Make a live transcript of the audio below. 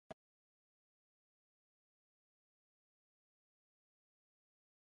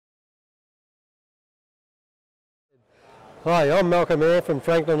Hi, I'm Malcolm Eyre from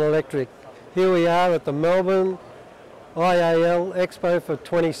Franklin Electric. Here we are at the Melbourne IAL Expo for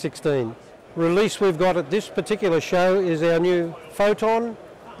 2016. Release we've got at this particular show is our new Fhoton,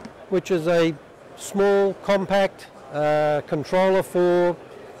 which is a small, compact controller for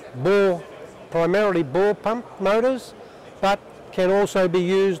primarily bore pump motors, but can also be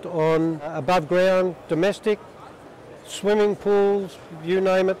used on above ground, domestic, swimming pools, you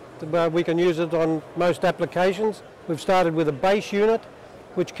name it. We can use it on most applications. We've started with a base unit,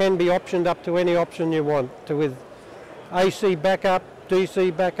 which can be optioned up to any option you want, with AC backup,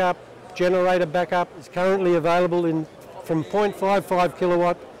 DC backup, generator backup. It's currently available from 0.55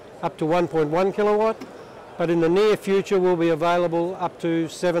 kilowatt up to 1.1 kilowatt, but in the near future will be available up to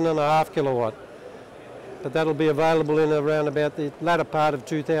 7.5 kilowatt. But that'll be available in around about the latter part of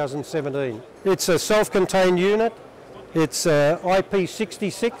 2017. It's a self-contained unit. It's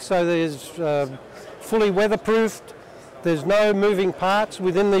IP66, so there's fully weatherproofed. There's no moving parts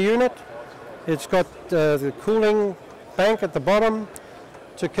within the unit. It's got the cooling bank at the bottom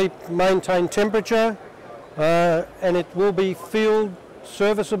to maintain temperature, and it will be field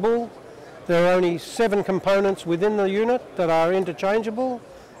serviceable. There are only 7 components within the unit that are interchangeable.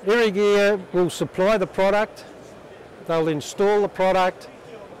 Irrigear will supply the product, they'll install the product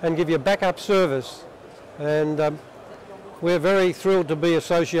and give you backup service, and we're very thrilled to be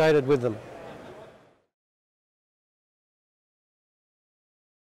associated with them.